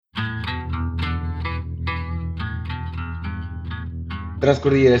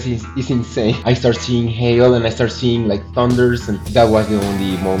Transcordilleras is insane. I start seeing hail and I start seeing like thunders, and that was the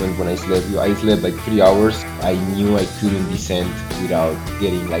only moment when I slept. I slept like 3 hours. I knew I couldn't descend without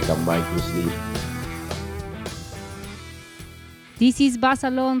getting like a micro sleep. This is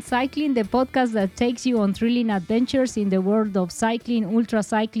Basalon Cycling, the podcast that takes you on thrilling adventures in the world of cycling, ultra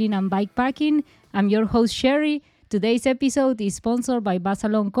cycling, and bikepacking. I'm your host, Sherry. Today's episode is sponsored by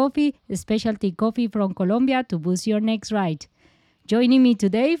Basalon Coffee, a specialty coffee from Colombia to boost your next ride. Joining me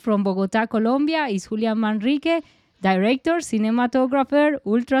today from Bogota, Colombia is Julian Manrique, director, cinematographer,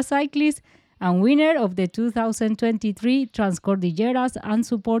 ultra cyclist, and winner of the 2023 Transcordilleras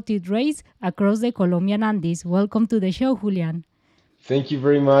Unsupported race across the Colombian Andes. Welcome to the show, Julian. Thank you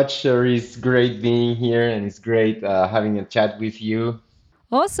very much, Sherry. It's great being here, and it's great having a chat with you.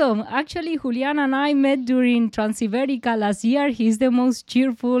 Awesome. Actually, Julian and I met during Transiberica last year. He's the most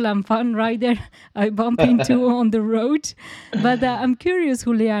cheerful and fun rider I bump into on the road. But I'm curious,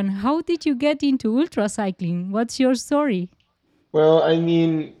 Julian, how did you get into ultra cycling? What's your story? Well, I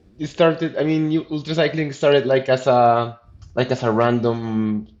mean, it started. I mean, ultra cycling started like as a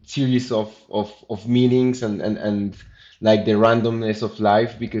random series of meetings and like the randomness of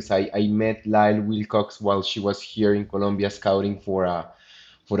life because I met Lyle Wilcox while she was here in Colombia scouting for a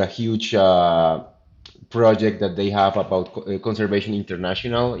huge project that they have about Conservation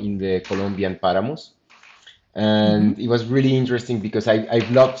International in the Colombian Paramos. Mm-hmm. And it was really interesting because I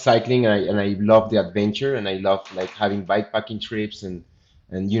love cycling and I love the adventure and I love like having bikepacking trips and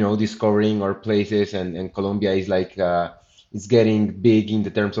discovering our places and Colombia is like it's getting big in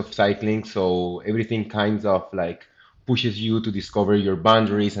the terms of cycling, so everything kinds of like pushes you to discover your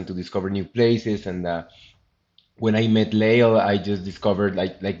boundaries and to discover new places. And when I met Lael, I just discovered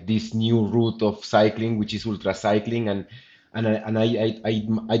like this new route of cycling, which is ultra cycling, and I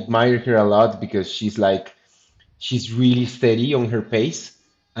admire her a lot because she's really steady on her pace.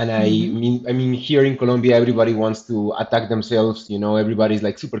 And Mm-hmm. I mean, here in Colombia, everybody wants to attack themselves. Everybody's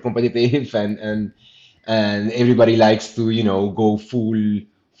like super competitive, and everybody likes to, go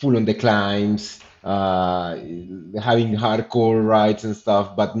full on the climbs, having hardcore rides and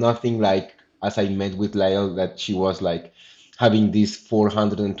stuff. But nothing like as I met with Lyle, that she was like having this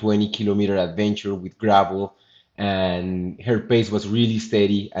 420-kilometer adventure with gravel, and her pace was really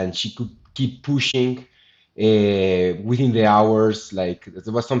steady, and she could keep pushing within the hours. Like it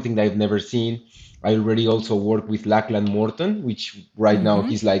was something that I've never seen. I already also worked with Lachlan Morton, which right now Mm-hmm.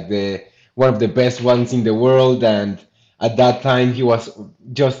 he's like the one of the best ones in the world. And at that time, he was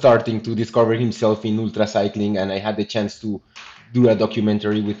just starting to discover himself in ultra cycling, and I had the chance to do a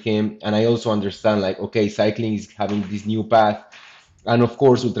documentary with him. And I also understand, like, okay, cycling is having this new path, and of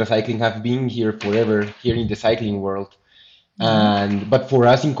course, ultra cycling have been here forever here in the cycling world. Mm-hmm. And but for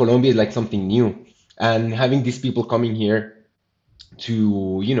us in Colombia, it's like something new, and having these people coming here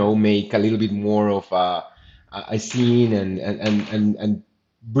to make a little bit more of a scene and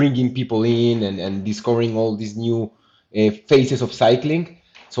bringing people in and discovering all these new phases of cycling.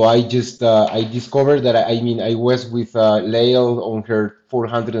 So I discovered that I mean I was with Lael on her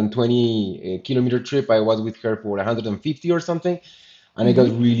 420 kilometer trip. I was with her for 150 or something, and I got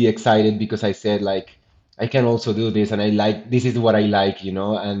Mm-hmm. really excited because I said, like, I can also do this, and I like this is what I like,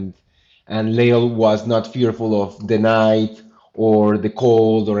 and Lael was not fearful of the night or the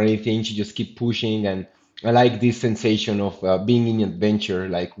cold or anything. She just kept pushing, and I like this sensation of being in adventure,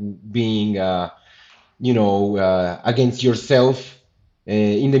 like being against yourself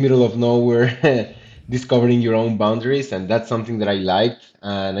in the middle of nowhere, discovering your own boundaries, and that's something that I liked.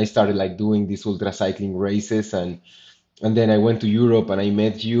 And I started like doing these ultra cycling races, and then I went to Europe and I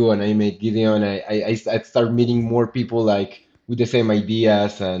met you and I met Gideon. I started meeting more people like with the same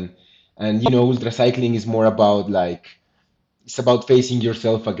ideas, and ultra cycling is more about like it's about facing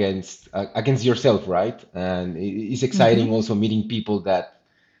yourself against yourself, right? And it's Mm-hmm. exciting also meeting people that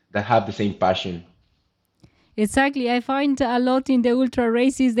have the same passion. Exactly. I find a lot in the ultra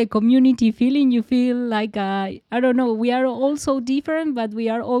races the community feeling. You feel like, I don't know, we are all so different, but we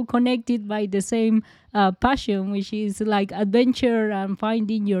are all connected by the same passion, which is like adventure and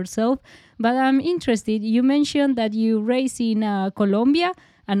finding yourself. But I'm interested. You mentioned that you race in Colombia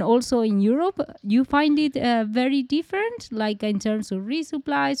and also in Europe. You find it very different, like in terms of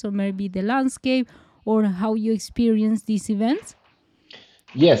resupplies or maybe the landscape or how you experience these events?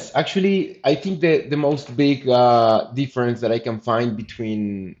 Yes, actually, I think the most big difference that I can find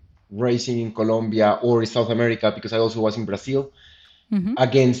between racing in Colombia or in South America, because I also was in Brazil, Mm-hmm.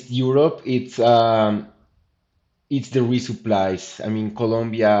 against Europe, it's the resupplies. I mean,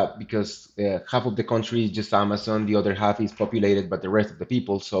 Colombia, because half of the country is just Amazon, the other half is populated by the rest of the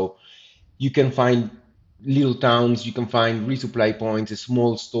people. So you can find little towns. You can find resupply points,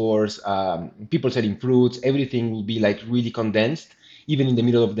 small stores, people selling fruits. Everything will be like really condensed. Even in the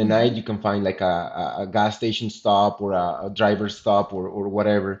middle of the night, you can find like a gas station stop or a driver stop or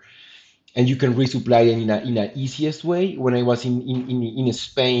whatever, and you can resupply it in a easiest way. When I was in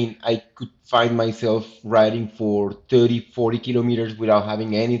Spain, I could find myself riding for 30, 40 kilometers without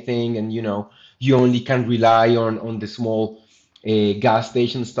having anything. And, you only can rely on the small gas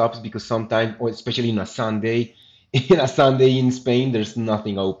station stops because sometimes, or especially in a Sunday, in a Sunday in Spain, there's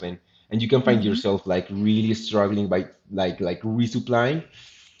nothing open. And you can find Mm-hmm. yourself like really struggling by like resupplying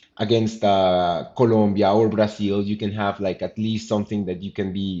against Colombia or Brazil. You can have like at least something that you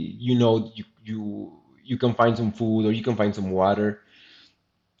can be, you can find some food or you can find some water.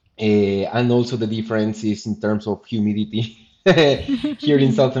 And also the difference is in terms of humidity. Here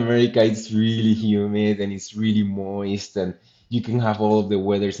in South America, it's really humid and it's really moist, and you can have all of the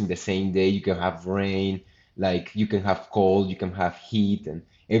weathers in the same day. You can have rain, like you can have cold, you can have heat, and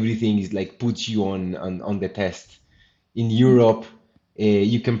everything is like puts you on the test. In Europe,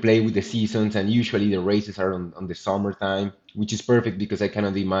 you can play with the seasons, and usually the races are on the summertime, which is perfect because I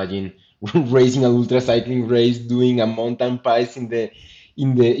cannot imagine racing an ultra cycling race doing a mountain pass in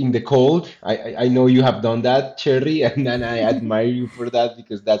the cold. I know you have done that, Cherry, and I admire you for that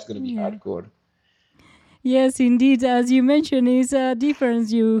because that's gonna be Yeah. hardcore. Yes, indeed. As you mentioned, it's a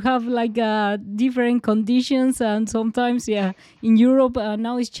difference. You have like different conditions, and sometimes, yeah, in Europe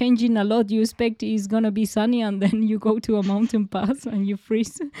now it's changing a lot. You expect it's gonna be sunny, and then you go to a mountain pass and you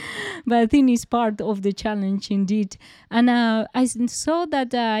freeze. But I think it's part of the challenge, indeed. And saw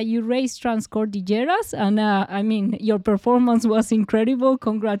that you raced Transcordilleras, and I mean, your performance was incredible.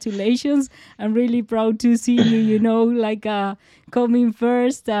 Congratulations! I'm really proud to see you. Like coming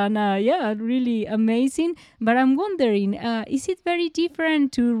first, and yeah, really amazing. But I'm wondering, is it very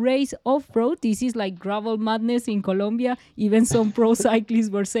different to race off road? This is like gravel madness in Colombia. Even some pro cyclists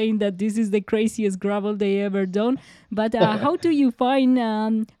were saying that this is the craziest gravel they ever done. But how do you find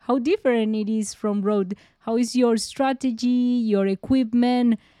how different it is from road? How is your strategy, your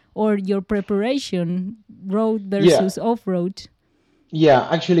equipment, or your preparation, road Yeah, versus off road? yeah,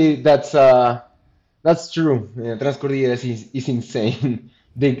 actually, that's true. Transcordilleras is insane.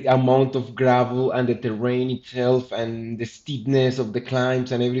 The amount of gravel and the terrain itself and the steepness of the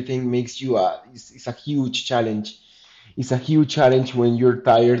climbs and everything makes you it's a huge challenge. It's a huge challenge when you're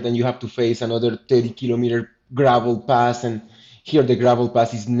tired and you have to face another 30-kilometer gravel pass. And here the gravel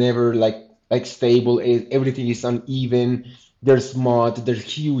pass is never like stable. Everything is uneven. There's mud, there's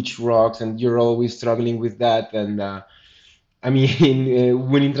huge rocks, and you're always struggling with that. And I mean,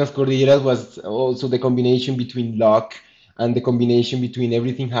 winning Transcordilleras was also the combination between luck and the combination between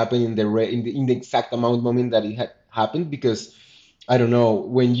everything happened in the exact amount moment that it had happened. Because I don't know,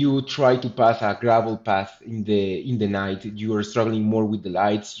 when you try to pass a gravel path in the night, you are struggling more with the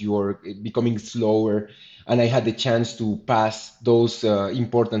lights, you are becoming slower, and I had the chance to pass those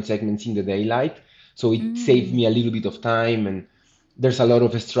important segments in the daylight, so it saved Mm, me a little bit of time. And there's a lot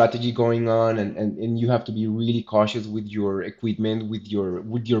of strategy going on, and you have to be really cautious with your equipment, with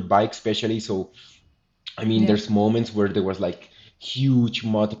your bike especially. So I mean, yeah. there's moments where there was like huge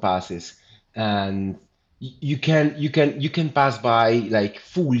mud passes, and you can pass by like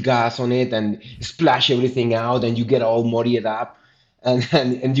full gas on it and splash everything out, and you get all muddied up,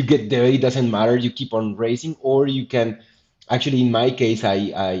 and you get there. It doesn't matter. You keep on racing, or you can actually, in my case,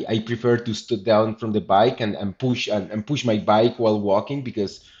 I prefer to stood down from the bike and push my bike while walking,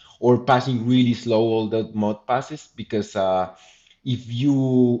 because or passing really slow all the mud passes, because if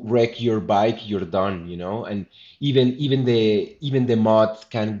you wreck your bike, you're done, and even the mud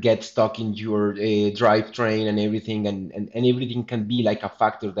can get stuck in your drivetrain and everything, and everything can be like a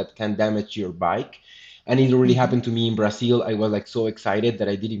factor that can damage your bike. And it really Hmm. happened to me in Brazil. I was like so excited that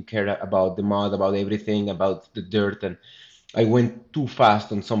I didn't care about the mud, about everything, about the dirt, and I went too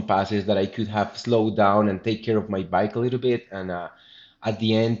fast on some passes that I could have slowed down and take care of my bike a little bit. And at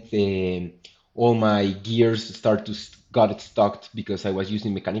the end, all my gears got stuck because I was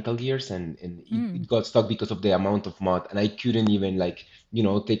using mechanical gears, and it Mm. got stuck because of the amount of mud, and I couldn't even like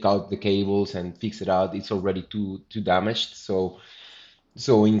take out the cables and fix it out. It's already too damaged.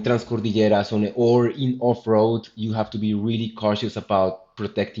 So in Transcordilleras or in off-road, you have to be really cautious about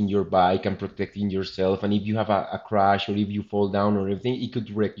protecting your bike and protecting yourself. And if you have a crash, or if you fall down or everything, it could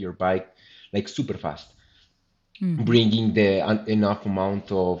wreck your bike like super fast. Hmm. Bringing enough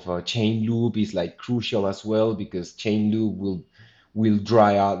amount of chain lube is like crucial as well, because chain lube will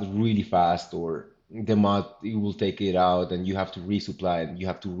dry out really fast, or the mud, it will take it out, and you have to resupply, and you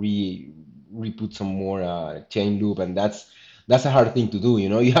have to re put some more chain lube, and that's a hard thing to do.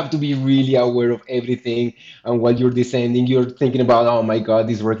 You have to be really aware of everything, and while you're descending, you're thinking about, oh my God,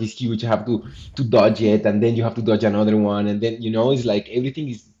 this rock is huge. I have to dodge it, and then you have to dodge another one, and then it's like everything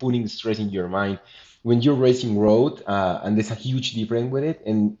is putting stress in your mind. When you're racing road, and there's a huge difference with it,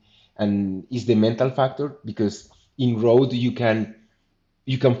 and it's the mental factor, because in road you can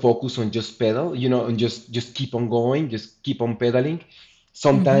focus on just pedal, and just keep on going, just keep on pedaling. Mm-hmm.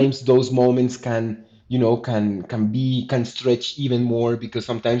 Sometimes those moments can stretch even more, because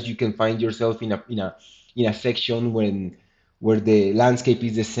sometimes you can find yourself in a section where the landscape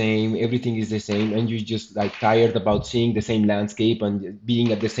is the same, everything is the same, and you're just like tired about seeing the same landscape and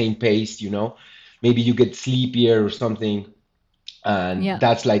being at the same pace. Maybe you get sleepier or something, and Yeah.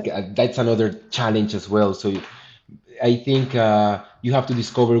 that's another challenge as well. So I think you have to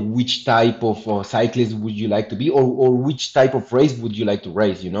discover which type of cyclist would you like to be, or which type of race would you like to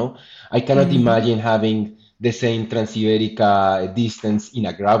race. I cannot Mm-hmm. imagine having the same Transiberica distance in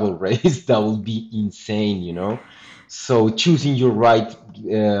a gravel race. That would be insane. So choosing your right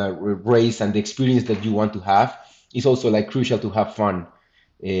race and the experience that you want to have is also like crucial to have fun.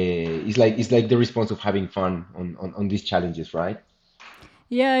 It's like the response of having fun on these challenges, right?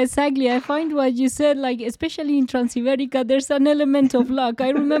 Yeah, exactly. I find what you said, like, especially in Transiberica, there's an element of luck.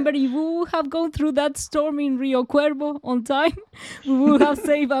 I remember if we would have gone through that storm in Rio Cuervo on time, we would have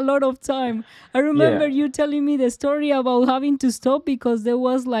saved a lot of time. I remember Yeah. you telling me the story about having to stop because there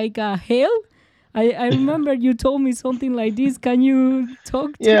was like a hail. I remember you told me something like this. Can you talk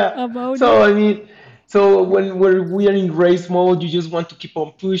Yeah. about So it? I mean, so when we are in race mode, you just want to keep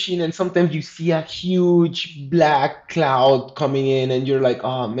on pushing, and sometimes you see a huge black cloud coming in, and you're like,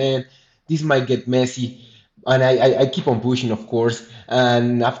 oh man, this might get messy. And I keep on pushing, of course.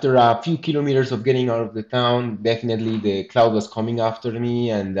 And after a few kilometers of getting out of the town, definitely the cloud was coming after me,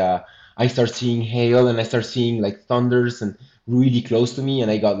 and I start seeing hail, and I start seeing like thunders and really close to me, and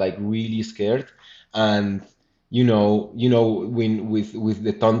I got like really scared. And when with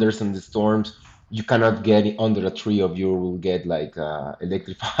the thunders and the storms, you cannot get under a tree, or you will get like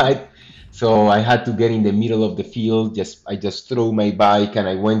electrified. So I had to get in the middle of the field. I just threw my bike, and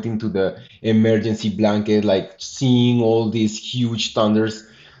I went into the emergency blanket, like seeing all these huge thunders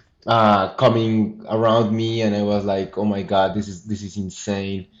coming around me, and I was like, oh my God, this is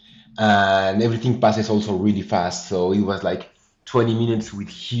insane. And everything passes also really fast. So it was like 20 minutes with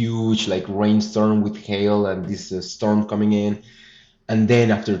huge like rainstorm with hail and this storm coming in. And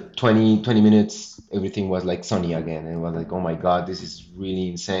then after 20 minutes, everything was like sunny again. And it was like, oh my God, this is really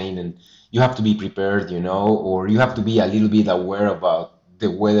insane. And you have to be prepared, or you have to be a little bit aware about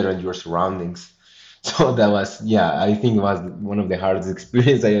the weather and your surroundings. So that was, yeah, I think it was one of the hardest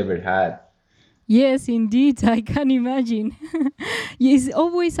experience I ever had. Yes, indeed, I can imagine. It's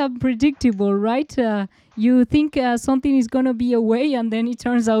always unpredictable, right? You think something is going to be a way, and then it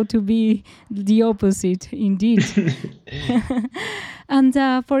turns out to be the opposite, indeed. And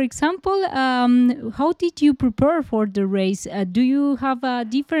for example, how did you prepare for the race? Do you have a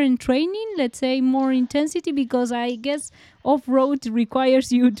different training, let's say more intensity? Because I guess off road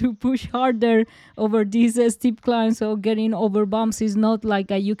requires you to push harder over these steep climbs, so getting over bumps is not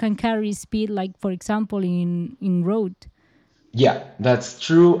like you can carry speed, like for example in road. Yeah, that's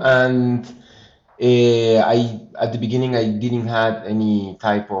true. And I at the beginning I didn't have any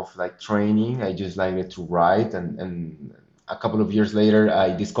type of like training. I just liked to write, and a couple of years later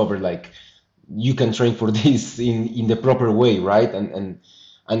I discovered like you can train for this in the proper way, right? And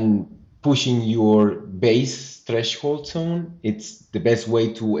pushing your base threshold zone, it's the best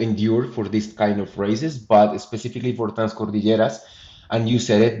way to endure for this kind of races, but specifically for Transcordilleras. And you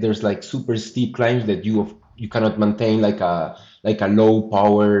said it, there's like super steep climbs that you cannot maintain like a low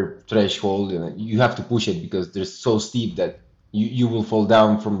power threshold. You have to push it because they're so steep that you will fall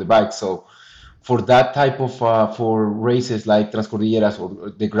down from the bike. So for that type of for races like Transcordilleras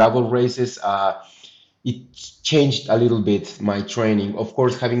or the gravel races, it changed a little bit my training. Of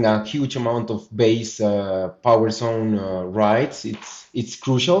course, having a huge amount of base power zone rides, it's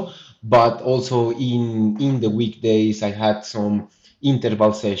crucial. But also in the weekdays, I had some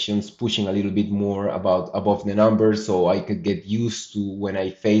interval sessions pushing a little bit more about above the numbers, so I could get used to when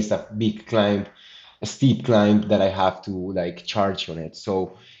I face a big climb, a steep climb that I have to like charge on it.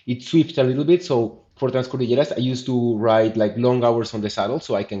 So it switched a little bit. So for Transcordilleras, I used to ride like long hours on the saddle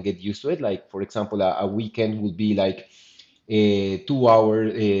so I can get used to it. Like for example, a weekend would be like 2 hour,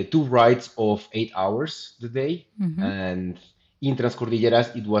 two rides of 8 hours the day. Hmm. And in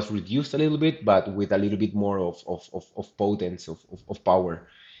Transcordilleras, it was reduced a little bit, but with a little bit more of potence, of power.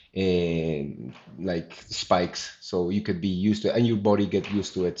 like spikes, so you could be used to it, and your body get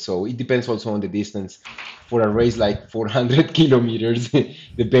used to it. So it depends also on the distance. For a race like 400 kilometers,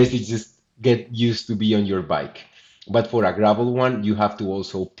 the best is just get used to be on your bike. But for a gravel one, you have to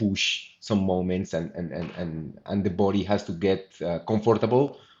also push some moments, and the body has to get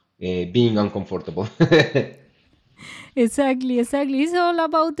comfortable being uncomfortable. Exactly, exactly. It's all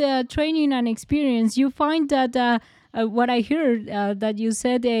about training and experience. You find that what I heard that you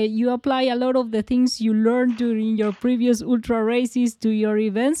said you apply a lot of the things you learned during your previous ultra races to your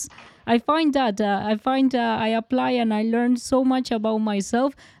events. I apply and I learned so much about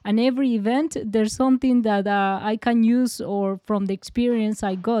myself. And every event, there's something that I can use or from the experience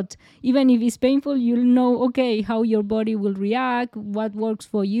I got. Even if it's painful, you'll know, okay, how your body will react, what works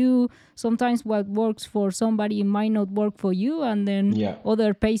for you. Sometimes what works for somebody might not work for you, and then Yeah.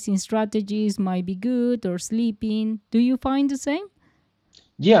 other pacing strategies might be good, or sleeping. Do you find the same?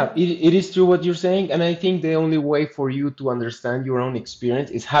 Yeah, it is true what you're saying, and I think the only way for you to understand your own experience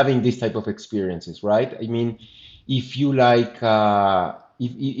is having this type of experiences, right? I mean, if you like,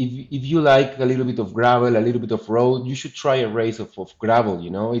 if you like a little bit of gravel, a little bit of road, you should try a race of gravel. You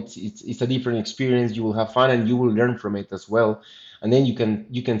know, it's a different experience. You will have fun, and you will learn from it as well. And then you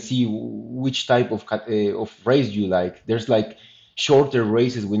can see which type of race you like. There's like shorter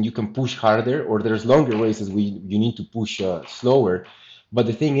races when you can push harder, or there's longer races where you need to push slower. But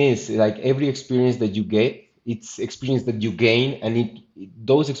the thing is, like every experience that you get, it's experience that you gain, and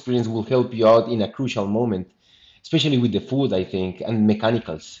those experiences will help you out in a crucial moment, especially with the food, I think, and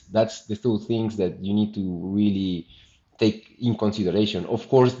mechanicals. That's the two things that you need to really take in consideration. Of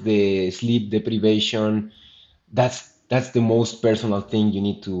course, the sleep deprivation, that's the most personal thing you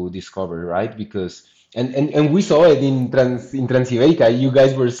need to discover, right? Because and we saw it in Transiberica. You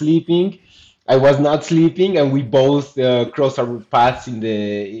guys were sleeping, I was not sleeping, and we both crossed our paths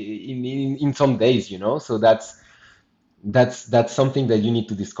in some days, you know. So that's something that you need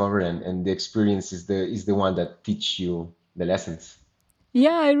to discover, and the experience is the one that teach you the lessons.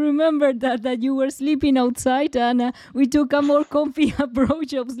 Yeah, I remember that you were sleeping outside, and we took a more comfy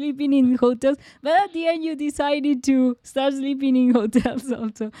approach of sleeping in hotels. But at the end, you decided to start sleeping in hotels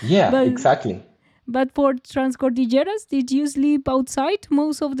also. Yeah, But exactly. But for Transcordilleras, did you sleep outside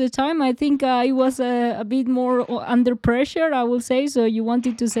most of the time? I think I was a bit more under pressure, I will say. So you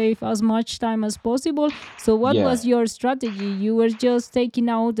wanted to save as much time as possible. So what Yeah. was your strategy? You were just taking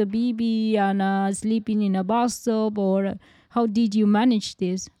out the BB and sleeping in a bus stop, or how did you manage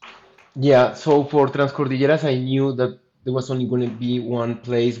this? Yeah, so for Transcordilleras, I knew that there was only going to be one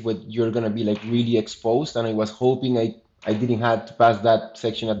place where you're going to be like really exposed, and I was hoping I didn't have to pass that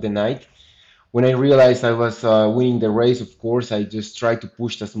section at the night. When I realized I was winning the race, of course, I just tried to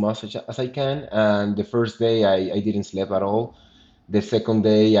push as much as I can. And the first day, I didn't sleep at all. The second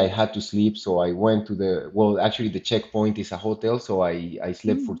day, I had to sleep, so I went to well, actually, the checkpoint is a hotel, so I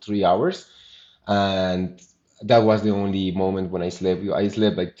slept for Mm. 3 hours, and that was the only moment when I slept. I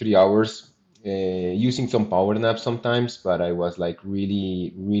slept like 3 hours, using some power naps sometimes, but I was like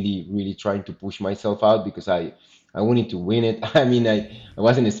really, really, really trying to push myself out because I wanted to win it. I mean, I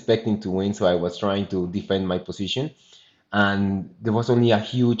wasn't expecting to win, so I was trying to defend my position. And there was only a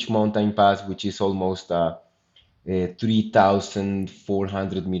huge mountain pass, which is almost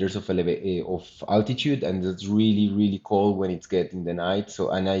 3,400 meters of altitude, and it's really, really cold when it's get in the night.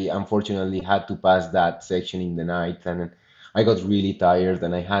 So, and I unfortunately had to pass that section in the night, and I got really tired,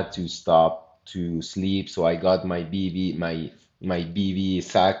 and I had to stop to sleep. So I got my BV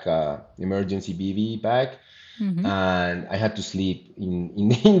sack, emergency BV bag, Mhm. and I had to sleep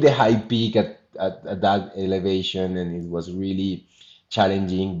in the high peak at that elevation, and it was really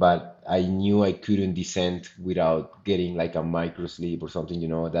challenging. But I knew I couldn't descend without getting like a micro sleep or something. You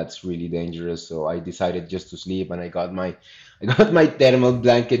know, that's really dangerous. So I decided just to sleep, and I got my thermal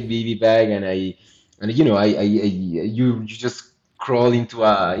blanket BB bag, and you just crawl into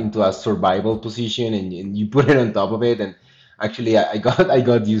a survival position, and you put it on top of it. And actually, I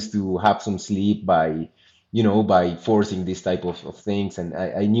got used to have some sleep by forcing this type of things. And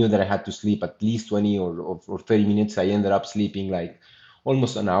I knew that I had to sleep at least 20 or 30 minutes. I ended up sleeping like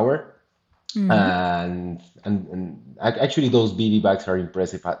almost an hour. Mhm. And actually, those BB bags are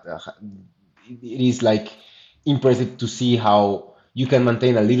impressive. It is like impressive to see how you can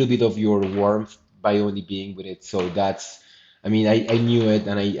maintain a little bit of your warmth by only being with it. So I mean, I knew it,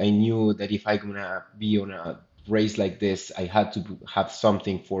 and I knew that if I'm gonna be on a race like this, I had to have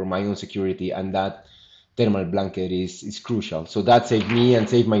something for my own security, and that thermal blanket is crucial. So that saved me and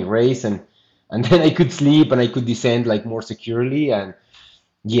saved my race, and then I could sleep and I could descend like more securely.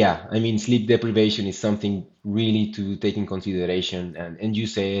 Yeah, I mean, sleep deprivation is something really to take in consideration. And you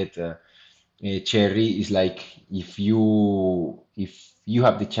say it, Cherry, is like if you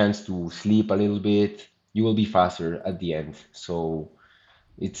have the chance to sleep a little bit, you will be faster at the end. So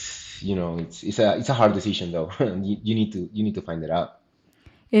it's a hard decision though. You need to find it out.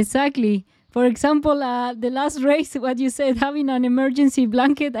 Exactly. For example, the last race, what you said, having an emergency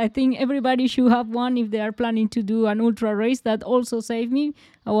blanket, I think everybody should have one if they are planning to do an ultra race. That also saved me.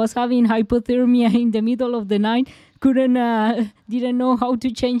 I was having hypothermia in the middle of the night. Didn't know how to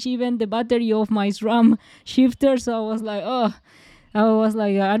change even the battery of my SRAM shifter. So I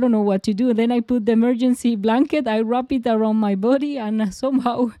don't know what to do. Then I put the emergency blanket, I wrap it around my body, and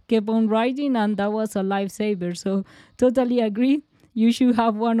somehow kept on riding, and that was a lifesaver. So, totally agree. You should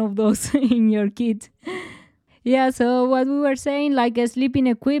have one of those in your kit. Yeah, so what we were saying, like a sleeping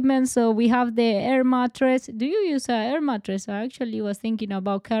equipment, so we have the air mattress. Do you use a air mattress? I actually was thinking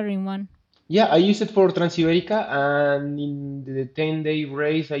about carrying one. Yeah, I used it for Transiberica, and in the 10-day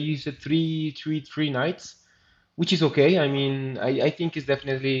race, I used it three nights, which is okay. I mean, I think it's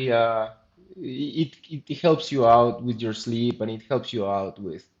definitely it helps you out with your sleep, and it helps you out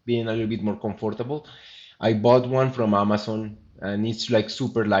with being a little bit more comfortable. I bought one from Amazon, and it's like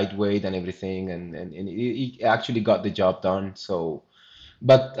super lightweight and everything, and it actually got the job done. So.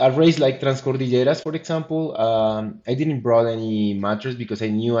 But a race like Transcordilleras, for example, I didn't brought any mattress because I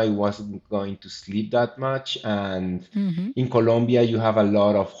knew I wasn't going to sleep that much. And Hmm. in Colombia, you have a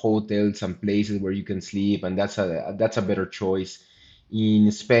lot of hotels and places where you can sleep, and that's a better choice.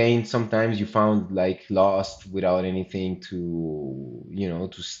 In Spain, sometimes you found like lost without anything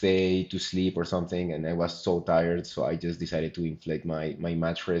to stay, to sleep or something, and I was so tired, so I just decided to inflate my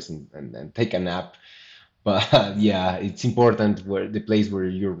mattress and take a nap. But yeah, it's important where the place where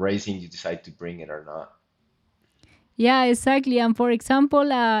you're racing, you decide to bring it or not. Yeah, exactly. And for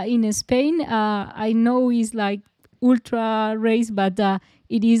example, in Spain, I know it's like ultra race, but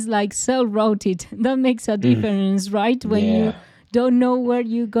it is like self-routed. That makes a Mm, difference, right? When you yeah, don't know where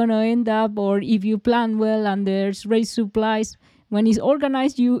you're gonna end up, or if you plan well and there's race supplies. When it's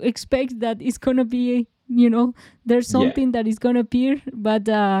organized, you expect that it's gonna be, there's yeah, something that is gonna appear, but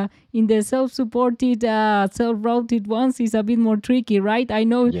in the self-supported, self-routed ones, it's a bit more tricky, right? I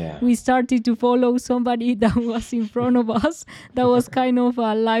know yeah, we started to follow somebody that was in front of us. That was kind of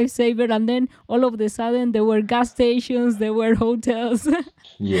a lifesaver. And then all of a sudden, there were gas stations, there were hotels.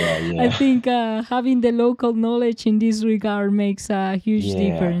 yeah, I yeah, think having the local knowledge in this regard makes a huge yeah.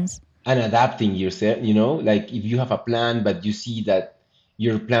 difference. And adapting yourself, like if you have a plan, but you see that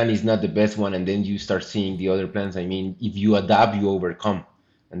your plan is not the best one, and then you start seeing the other plans. I mean, if you adapt, you overcome,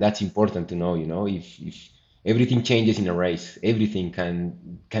 and that's important to know. If everything changes in a race, everything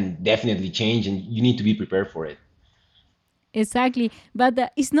can definitely change, and you need to be prepared for it. Exactly. But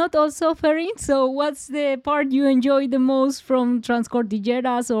it's not all suffering. So, what's the part you enjoy the most from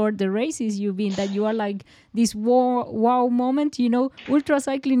Transcordilleras or the races you've been that you are like this wow moment? Ultra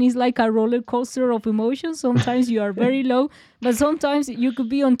cycling is like a roller coaster of emotions. Sometimes you are very low, but sometimes you could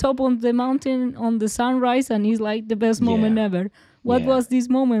be on top of the mountain on the sunrise and it's like the best moment Yeah, ever. What yeah. was this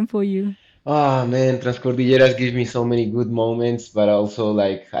moment for you? Ah man, Transcordilleras gives me so many good moments, but also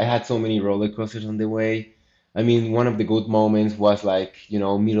like I had so many roller coasters on the way. I mean, one of the good moments was like,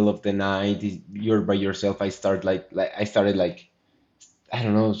 middle of the night, you're by yourself. I started like I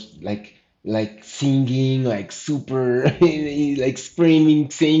don't know, like singing, like super, like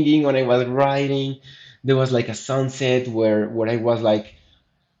screaming, singing when I was riding. There was like a sunset where I was like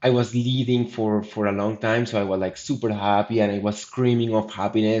I was leading for a long time, so I was like super happy and I was screaming of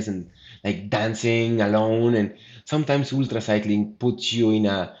happiness and like dancing alone. And sometimes ultra cycling puts you in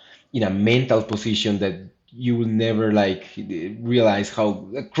a mental position that you will never like realize how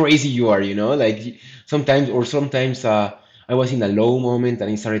crazy you are, like sometimes I was in a low moment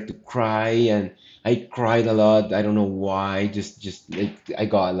and I started to cry and I cried a lot. I don't know why, just like I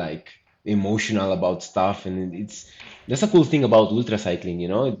got like emotional about stuff, and that's a cool thing about ultra cycling,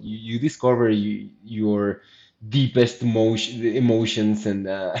 you discover your deepest emotions, and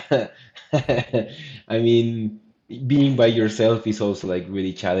I mean, being by yourself is also like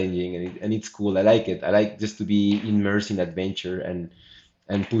really challenging, and it's cool. I like it. I like just to be immersed in adventure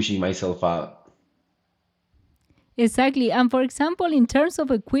and pushing myself out. Exactly. And for example, in terms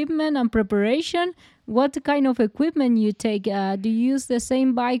of equipment and preparation, what kind of equipment you take? Do you use the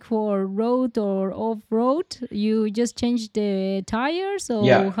same bike for road or off road? You just change the tires, or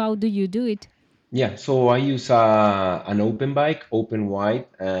Yeah, how do you do it? yeah. So I use an open bike, open wide,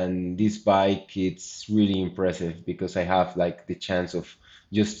 and this bike it's really impressive because I have like the chance of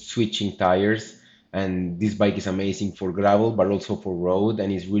just switching tires, and this bike is amazing for gravel but also for road,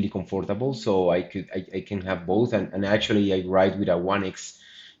 and it's really comfortable, so I can have both. And actually I ride with a 1X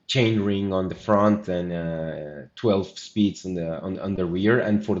chain ring on the front and 12 speeds on the rear.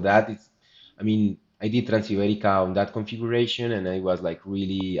 And for that, it's, I mean, I did Transiberica on that configuration, and I was like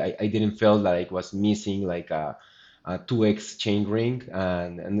really, I didn't feel like I was missing like a 2X chain ring,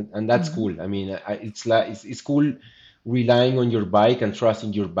 and that's Mhm. cool. I mean, it's like it's cool relying on your bike and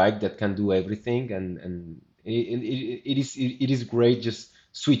trusting your bike that can do everything. And it is great. Just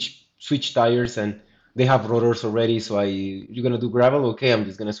switch tires, and they have rotors already. So you're gonna do gravel, okay? I'm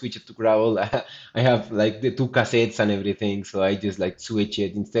just gonna switch it to gravel. I have like the two cassettes and everything, so I just like switch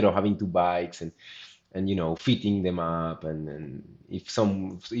it instead of having two bikes and fitting them up. And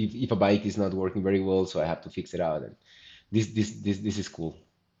if a bike is not working very well, so I have to fix it out. And this is cool.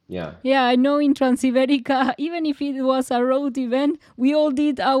 Yeah. Yeah, I know in Transiberica, even if it was a road event, we all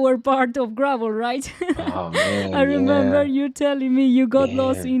did our part of gravel, right? Oh I man, remember yeah. you telling me you got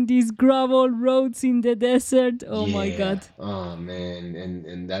lost Damn. in these gravel roads in the desert. Oh my Yeah. God. Oh man.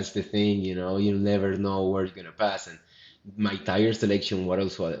 And that's the thing, you'll never know where you're gonna pass. And my tire selection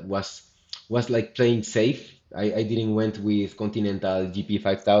was like playing safe. I didn't went with Continental GP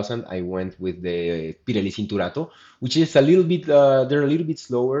 5000. I went with the Pirelli Cinturato, which is a little bit they're a little bit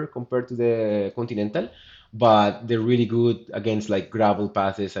slower compared to the Continental, but they're really good against like gravel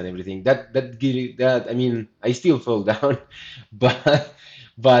passes and everything. That I mean, I still fell down, but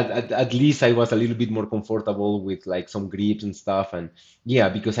at least I was a little bit more comfortable with like some grips and stuff. And yeah,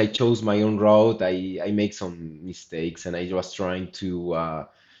 because I chose my own route, I make some mistakes, and I was trying to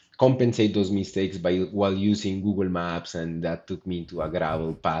compensate those mistakes by while using Google Maps, and that took me into a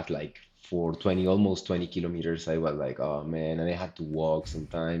gravel path like for 20, almost 20 kilometers. I was like, oh man, and I had to walk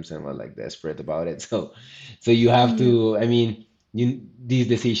sometimes, and I was like desperate about it. So you have Yeah. to, I mean, these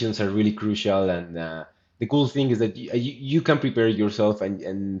decisions are really crucial. And the cool thing is that you can prepare yourself.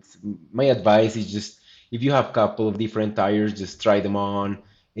 And my advice is just, if you have a couple of different tires, just try them on.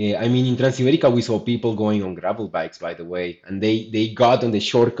 I mean, in Transiberica, we saw people going on gravel bikes, by the way, and they got on the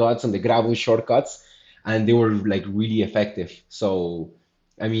shortcuts, on the gravel shortcuts, and they were like really effective. So,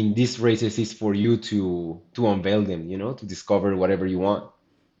 I mean, these races is for you to unveil them, to discover whatever you want.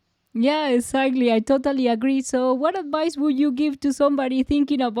 Yeah, exactly. I totally agree. So, what advice would you give to somebody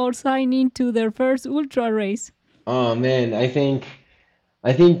thinking about signing to their first ultra race? Oh man, I think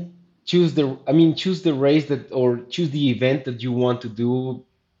choose the race that, or choose the event that you want to do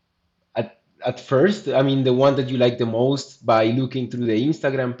at first. I mean, the one that you like the most, by looking through the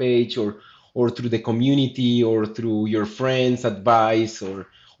Instagram page, or through the community, or through your friends' advice, or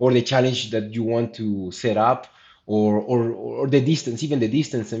the challenge that you want to set up, or the distance, even the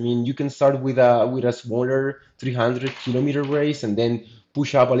distance. I mean, you can start with a smaller 300-kilometer race, and then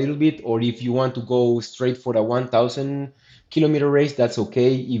push up a little bit. Or if you want to go straight for a 1,000-kilometer race, that's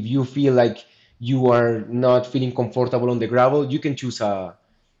okay. If you feel like you are not feeling comfortable on the gravel, you can choose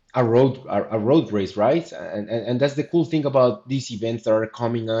a road race, right? And that's the cool thing about these events that are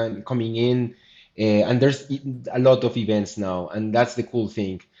coming in, and there's a lot of events now, and that's the cool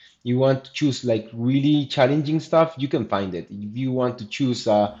thing. You want to choose like really challenging stuff, you can find it. If you want to choose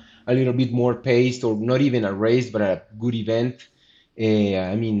a little bit more paced, or not even a race but a good event,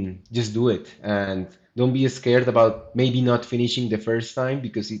 I mean, just do it, and don't be scared about maybe not finishing the first time,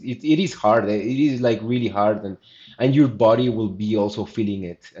 because it is hard. It is like really hard, and your body will be also feeling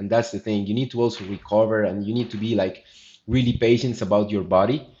it. And that's the thing. You need to also recover, and you need to be like really patient about your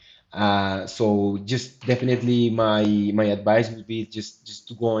body. So just definitely my advice would be just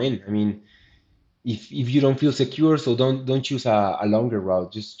to go in. I mean, if you don't feel secure, so don't choose a longer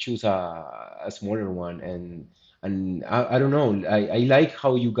route. Just choose a smaller one. And I don't know. I like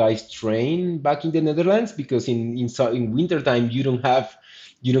how you guys train back in the Netherlands, because in wintertime you don't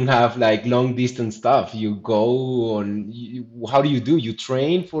have like long distance stuff. You go on. How do you do? You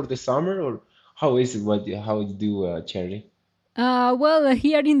train for the summer, or how is it? How you do, Cherry?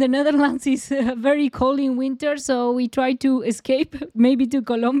 Here in the Netherlands, it's very cold in winter, so we try to escape maybe to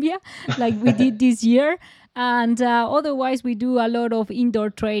Colombia, like we did this year. And otherwise, we do a lot of indoor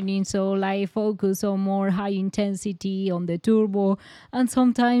training, so like focus on more high intensity on the turbo, and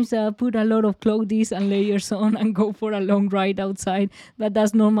sometimes put a lot of clothes and layers on and go for a long ride outside. But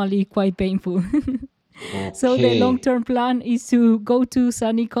that's normally quite painful. So the long Okay. term plan is to go to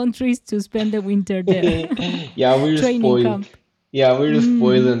sunny countries to spend the winter there. Yeah, we're Training spoiled. camp. Yeah, we're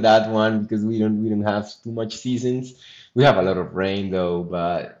spoiled Mhm. on that one, because we don't have too much seasons. We have a lot of rain though,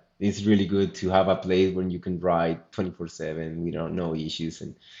 but it's really good to have a place where you can ride 24/7 without no issues.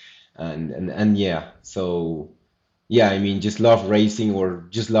 And yeah. So yeah, I mean, just love racing, or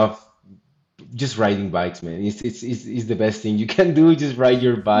just love just riding bikes, man. It's the best thing you can do. Just ride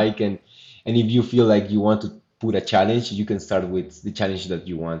your bike, and if you feel like you want to put a challenge, you can start with the challenge that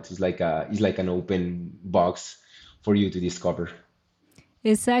you want. It's like an open box for you to discover.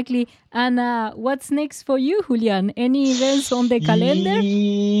 Exactly. And what's next for you, Julian? Any events on the calendar?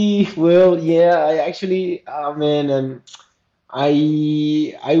 Well, yeah, I actually, man,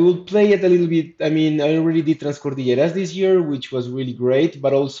 I will play it a little bit. I mean, I already did Transcordilleras this year, which was really great,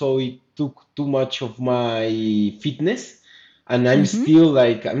 but also it took too much of my fitness, and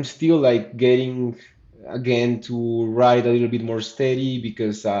Mm-hmm. I'm still like getting again to ride a little bit more steady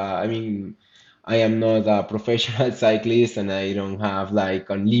because I mean, I am not a professional cyclist and I don't have like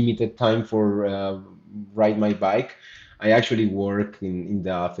unlimited time for ride my bike. I actually work in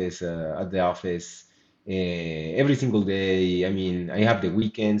the office at the office every single day. I mean, I have the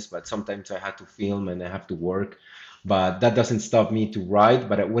weekends, but sometimes I have to film and I have to work. But that doesn't stop me to ride.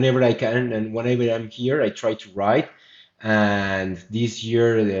 But whenever I can and whenever I'm here, I try to ride. And this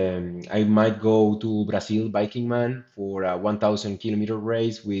year, I might go to Brazil biking man for a 1,000 kilometer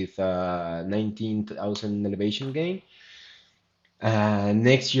race with 19,000 elevation gain.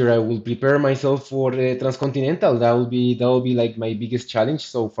 Next year I will prepare myself for the Transcontinental. That will be like my biggest challenge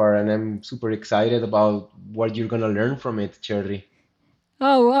so far, and I'm super excited about what you're gonna learn from it, Cherry.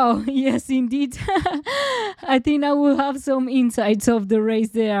 Oh, wow. Yes, indeed. I think I will have some insights of the race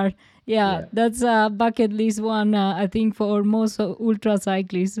there. Yeah, Yeah. that's a bucket list one, I think, for most ultra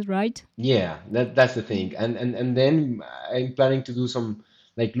cyclists, right? Yeah, that's the thing. And then I'm planning to do some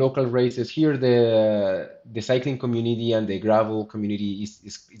like local races here. The cycling community and the gravel community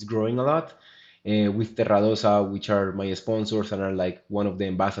is growing a lot. With Terradosa, which are my sponsors and are like one of the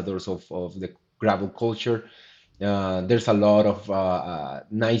ambassadors of the gravel culture. There's a lot of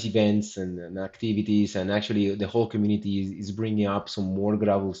nice events and activities, and actually the whole community is bringing up some more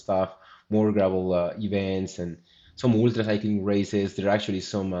gravel stuff, more gravel events, and some ultra cycling races. There are actually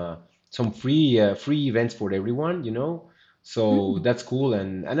some free events for everyone, you know. So Mm. that's cool.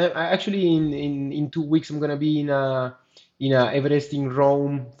 And I actually in 2 weeks I'm gonna be in a Everest in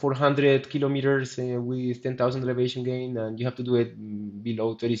Rome, 400 kilometers with 10,000 elevation gain, and you have to do it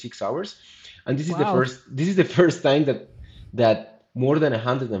below 36 hours. And Wow. this is the first time that more than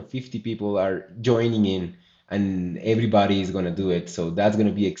 150 people are joining in, and everybody is gonna do it. So that's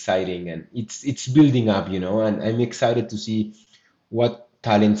gonna be exciting, and it's building up, you know. And I'm excited to see what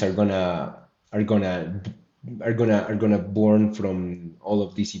talents are gonna born from all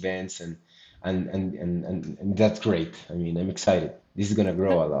of these events, and that's great. I mean, I'm excited. This is gonna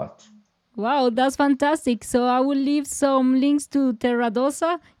grow a lot. Wow, that's fantastic. So I will leave some links to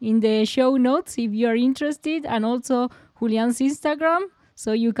Terradosa in the show notes if you are interested, and also Julian's Instagram,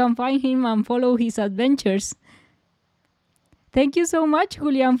 so you can find him and follow his adventures. Thank you so much,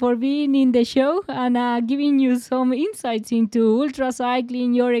 Julian, for being in the show and giving you some insights into ultra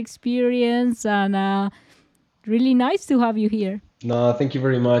cycling, your experience, and really nice to have you here. No, thank you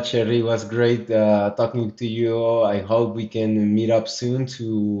very much, Henry. It was great talking to you. I hope we can meet up soon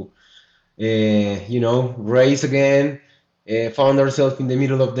to, race again. Found ourselves in the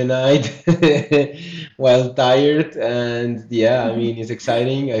middle of the night while tired, and yeah, I mean it's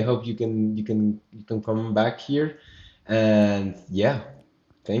exciting. I hope you can come back here, and yeah,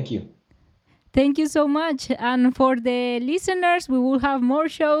 thank you. Thank you so much. And for the listeners, we will have more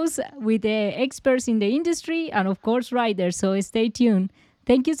shows with the experts in the industry and, of course, riders. So stay tuned.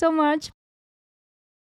 Thank you so much.